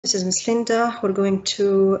This is Ms. Linda. We're going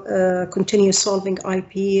to continue solving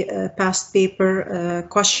IP past paper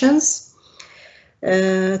questions.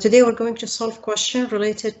 Today we're going to solve question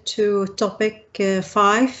related to topic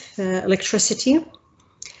 5, electricity.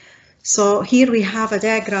 So here we have a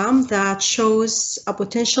diagram that shows a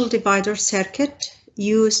potential divider circuit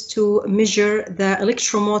used to measure the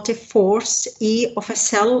electromotive force E of a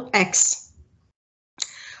cell X.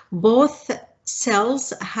 Both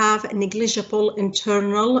cells have negligible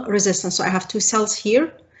internal resistance. So I have two cells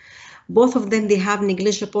here. Both of them, they have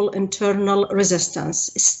negligible internal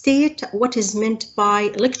resistance. State what is meant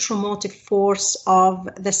by electromotive force of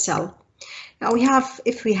the cell. Now we have,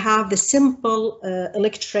 if we have the simple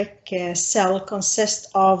electric cell consists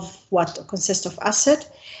of what? Consists of acid.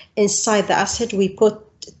 Inside the acid we put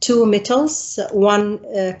two metals, one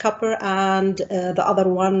copper and the other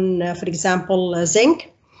one, for example,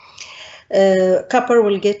 zinc. Copper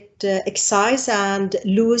will get excised and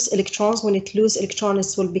lose electrons. When it loses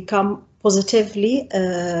electrons, it will become positively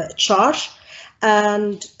charged,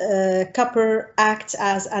 and copper acts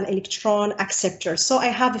as an electron acceptor. So I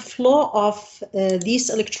have a flow of these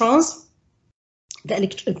electrons. The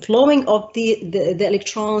flowing of the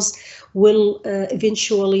electrons will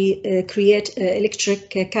eventually create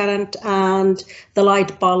electric current, and the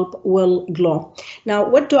light bulb will glow. Now,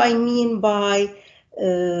 what do I mean by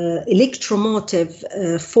electromotive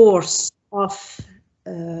force of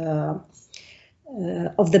the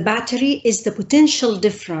battery? Is the potential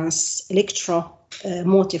difference.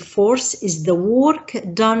 Electromotive force is the work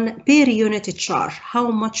done per unit charge. How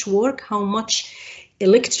much work, how much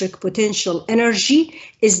electric potential energy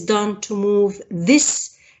is done to move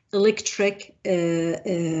this electric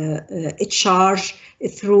charge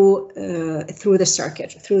through the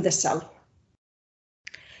circuit, through the cell.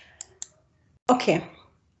 Okay,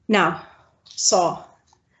 now, so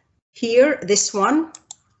here, this one,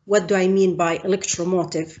 what do I mean by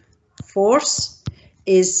electromotive force?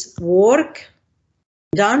 Is work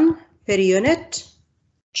done per unit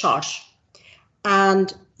charge,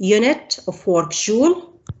 and unit of work,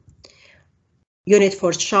 joule. Unit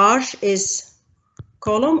for charge is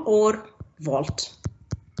coulomb or volt,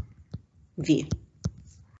 V.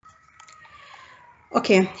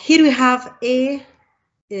 Okay, here we have AB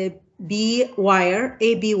wire.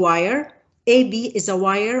 AB is a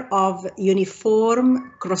wire of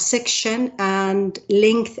uniform cross-section and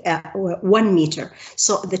length 1 meter.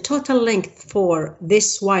 So the total length for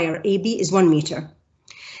this wire AB is 1 meter.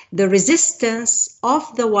 The resistance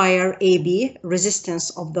of the wire AB,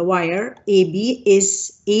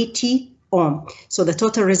 is 80 ohm. So the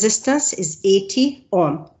total resistance is 80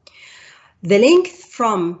 ohm. The length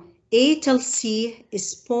from A till C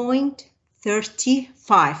is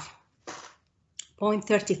 0.35.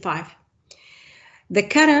 The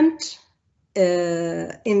current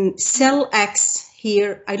in cell X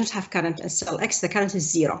here, I don't have current in cell X, the current is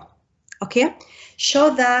 0. Okay,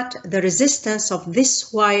 show that the resistance of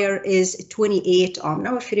this wire is 28 ohm.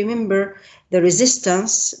 Now, if you remember, the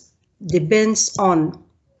resistance depends on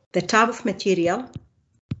the type of material,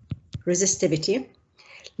 resistivity,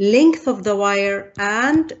 length of the wire,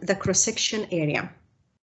 and the cross-section area.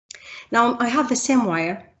 Now, I have the same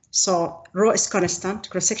wire. So rho is constant,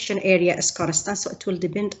 cross-section area is constant, so it will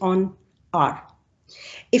depend on R.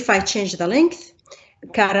 If I change the length,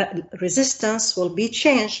 current resistance will be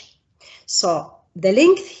changed. So the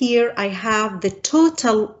length here, I have the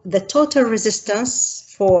total resistance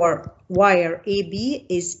for wire AB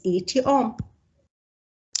is 80 ohm.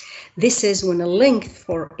 This is when the length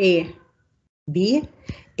for AB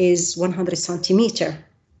is 100 centimeter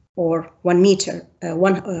or 1 meter,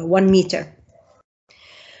 1 meter.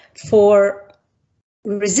 For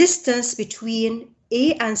resistance between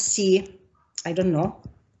A and C, I don't know,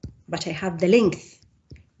 but I have the length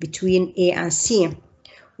between A and C,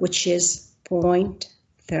 which is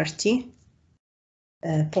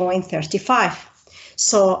 0.35.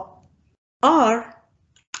 So R,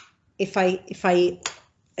 if I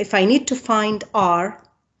need to find R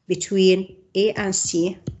between A and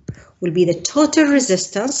C, will be the total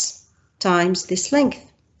resistance times this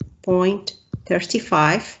length,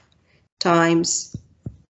 0.35 times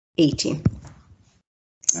 80.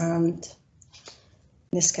 And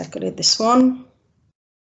let's calculate this one.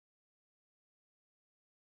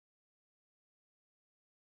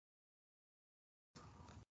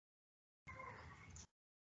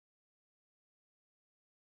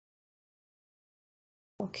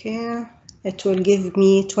 Okay, it will give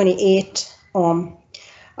me 28 ohm.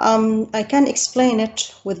 I can explain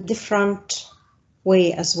it with different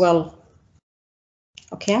way as well.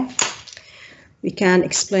 Okay, we can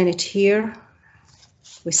explain it here.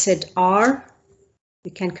 We said R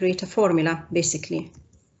we can create a formula basically.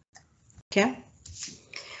 Okay,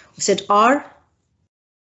 we said R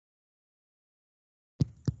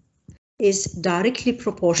is directly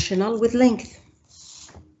proportional with length.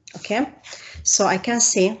 Okay, so I can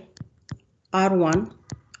say R1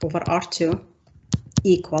 over R2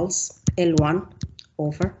 equals L1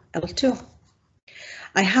 over L2.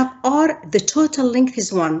 I have R, the total length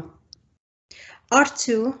is 1.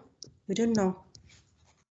 R2, we don't know.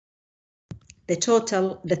 The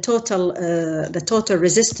total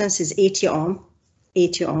resistance is 80 ohm.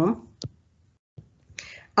 80 ohm.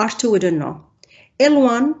 R2 we don't know.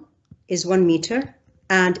 L1 is 1 meter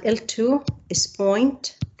and L2 is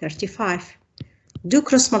 0.35. Do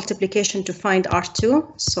cross multiplication to find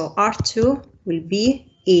R2. So R2 will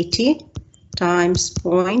be 80 times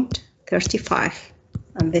 0.35,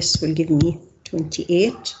 and this will give me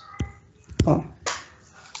 28 ohm.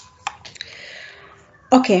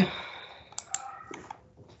 Okay.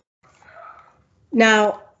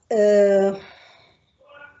 Now,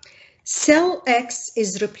 cell X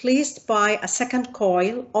is replaced by a second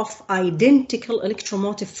coil of identical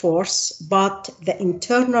electromotive force, but the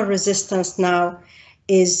internal resistance now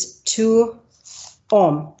is 2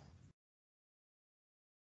 ohm.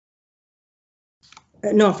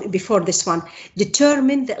 No, before this one,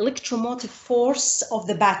 determine the electromotive force of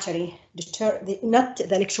the battery. Not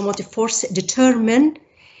the electromotive force, determine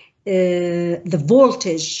the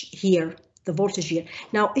voltage here. The voltage here.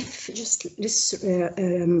 Now, if just let's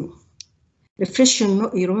refresh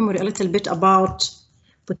your memory a little bit about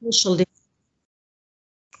potential.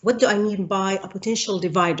 What do I mean by a potential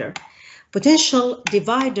divider? Potential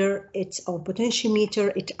divider, or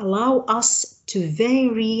potentiometer, it allows us to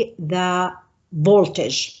vary the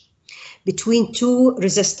voltage between two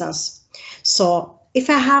resistors. So if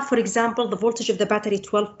I have, for example, the voltage of the battery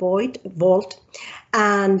 12 volt,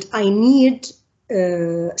 and I need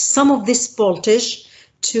some of this voltage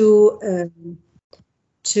to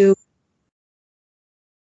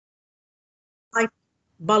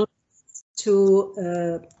bulb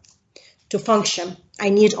to function. I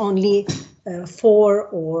need only 4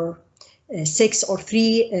 or 6 or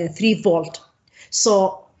 3 volt.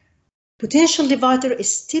 So potential divider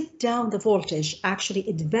is step down the voltage. Actually,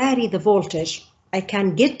 it varies the voltage. I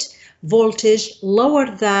can get voltage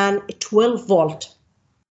lower than 12 volt.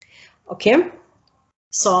 Okay.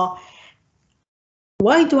 So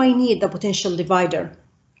why do I need the potential divider?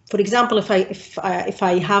 For example, if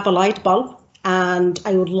I have a light bulb and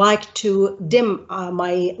I would like to dim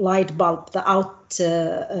my light bulb, the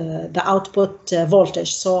output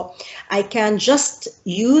voltage, so I can just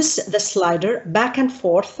use the slider back and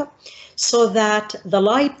forth so that the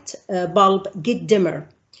light bulb get dimmer.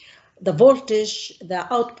 The voltage,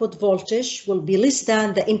 the output voltage will be less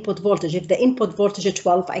than the input voltage. If the input voltage is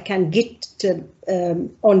 12, I can get to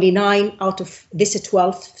only 9 out of this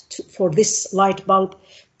 12 for this light bulb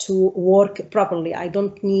to work properly. I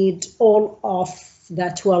don't need all of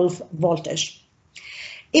the 12 voltage.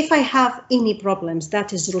 If I have any problems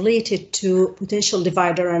that is related to potential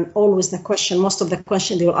divider, and always the question, most of the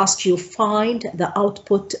question they will ask you, find the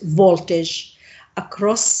output voltage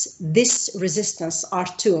across this resistance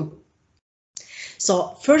R2.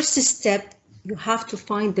 So first step, you have to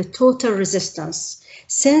find the total resistance.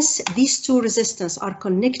 Since these two resistors are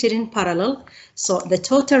connected in parallel, so the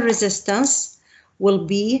total resistance will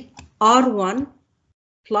be R1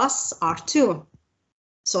 plus R2.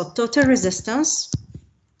 So total resistance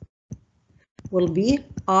will be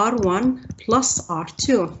R1 plus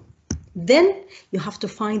R2. Then you have to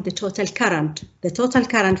find the total current. The total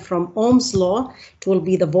current from Ohm's law, it will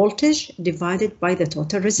be the voltage divided by the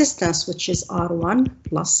total resistance, which is R1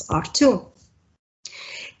 plus R2.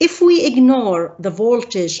 If we ignore the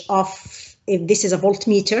voltage of, if this is a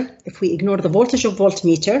voltmeter, if we ignore the voltage of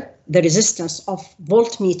voltmeter, the resistance of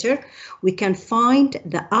voltmeter, we can find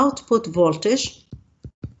the output voltage.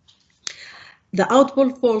 The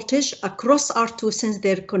output voltage across R2, since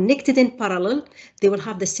they're connected in parallel, they will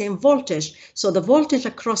have the same voltage. So the voltage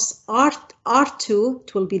across R2,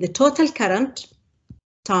 it will be the total current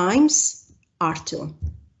times R2.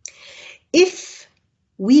 If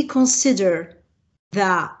we consider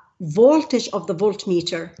the voltage of the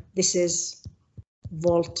voltmeter, this is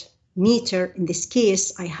voltmeter, in this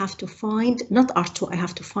case, I have to find, not R2, I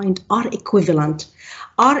have to find R equivalent.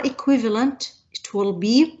 R equivalent, it will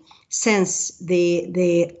be, since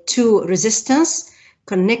the two resistors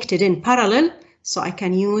connected in parallel, so I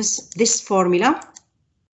can use this formula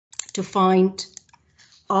to find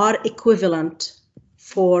R equivalent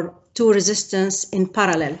for two resistors in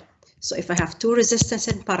parallel. So if I have two resistors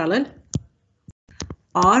in parallel,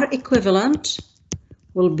 R equivalent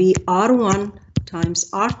will be R1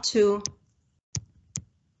 times R2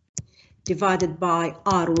 divided by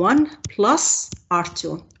R1 plus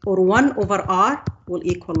R2, or 1 over R will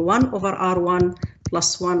equal 1 over R1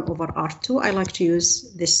 plus 1 over R2. I like to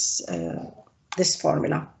use this, this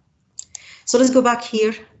formula. So let's go back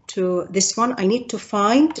here to this one. I need to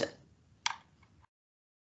find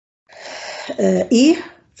E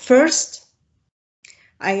first.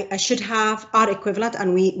 I should have R equivalent,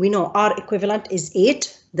 and we know R equivalent is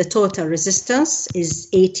 8. The total resistance is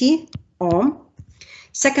 80 ohm.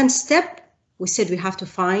 Second step, we said we have to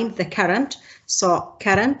find the current. So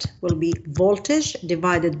current will be voltage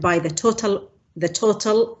divided by the total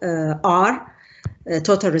R,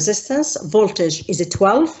 total resistance. Voltage is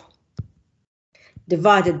 12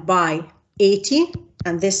 divided by 80,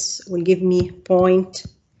 and this will give me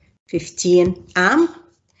 0.15 amp.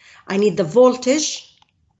 I need the voltage.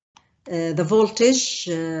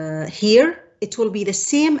 Here, it will be the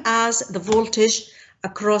same as the voltage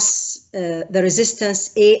across the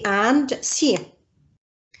resistance A and C.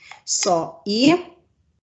 So E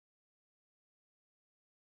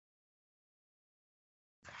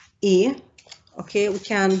okay, we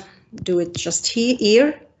can do it just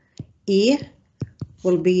here. E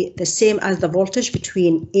will be the same as the voltage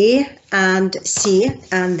between A and C,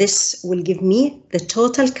 and this will give me the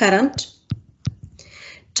total current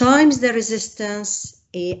times the resistance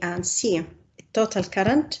A and C. Total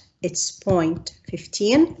current, it's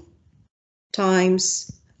 0.15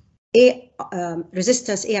 times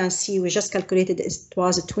resistance A and C. We just calculated it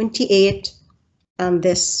was 28, and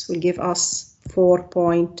this will give us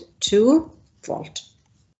 4.2 volt.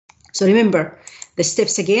 So remember the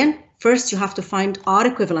steps again. First, you have to find R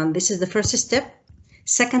equivalent. This is the first step.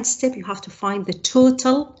 Second step, you have to find the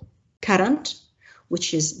total current,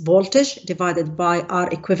 which is voltage divided by R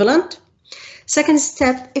equivalent. Second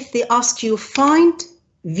step, if they ask you find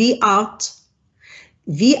V out,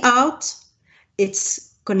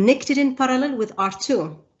 it's connected in parallel with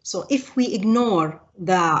R2. So if we ignore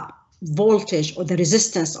the voltage or the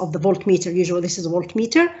resistance of the voltmeter, usually this is a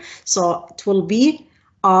voltmeter, so it will be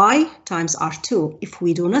I times R2. If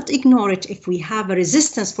we do not ignore it, if we have a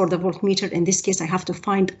resistance for the voltmeter, in this case I have to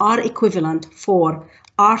find R equivalent for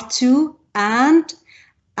R2 and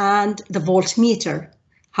the voltmeter.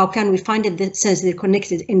 How can we find it since they're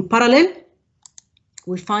connected in parallel?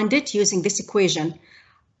 We find it using this equation,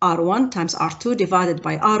 R1 times R2 divided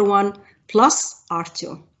by R1 plus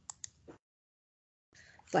R2.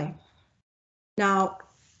 Fine. Now,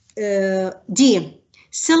 D.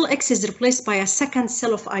 Cell X is replaced by a second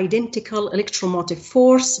cell of identical electromotive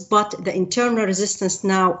force, but the internal resistance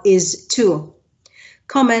now is 2.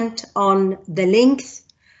 Comment on the length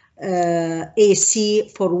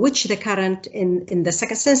AC for which the current in the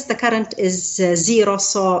second, since the current is 0,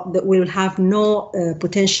 so that we will have no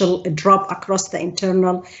potential drop across the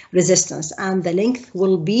internal resistance, and the length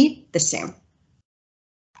will be the same.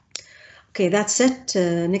 Okay, that's it.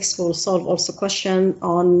 Next we'll solve also question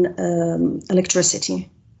on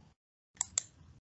electricity.